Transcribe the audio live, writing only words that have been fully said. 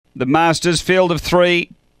The Masters field of 3.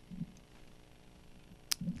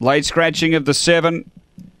 Late scratching of the 7.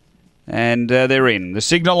 And they're in. The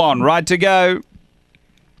signal on. Right to go.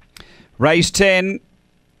 Race 10.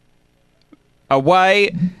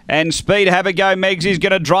 Away and speed. Have a go. Megsy's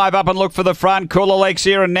going to drive up and look for the front. Cool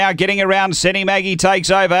Alexia and now getting around. Senny Maggie takes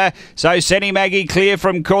over. So Senny Maggie clear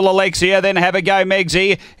from Cool Alexia. Then Have a Go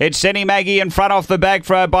Megsy. It's Senny Maggie in front off the back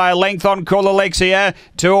by a length on Cool Alexia.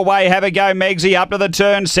 2 away. Have a Go Megsy up to the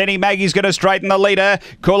turn. Senny Maggie's going to straighten the leader.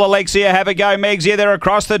 Cool Alexia. Have a Go Megsy. They're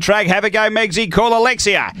across the track. Have a Go Megsy. Cool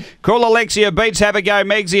Alexia. Cool Alexia beats Have a Go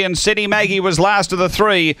Megsy and Senny Maggie was last of the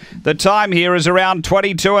 3. The time here is around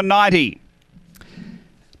 22:90.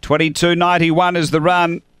 22.91 is the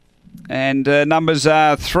run, and numbers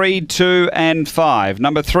are 3, 2 and 5.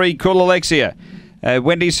 Number 3, Cool Alexia.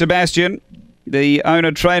 Wendy Sebastian, the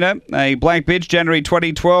owner-trainer, a black bitch, January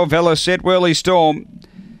 2012, Vela Set, Whirly Storm.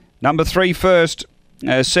 Number 3 first.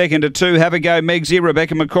 Second to 2, Have a Go Megsy,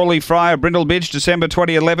 Rebecca Macaulay Fryer, Brindle Bitch, December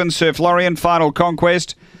 2011, Sir Florian, Final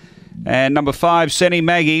Conquest. And number 5, Senny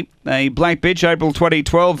Maggie, a black bitch, April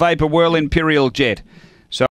 2012, Vapor Whirl, Imperial Jet.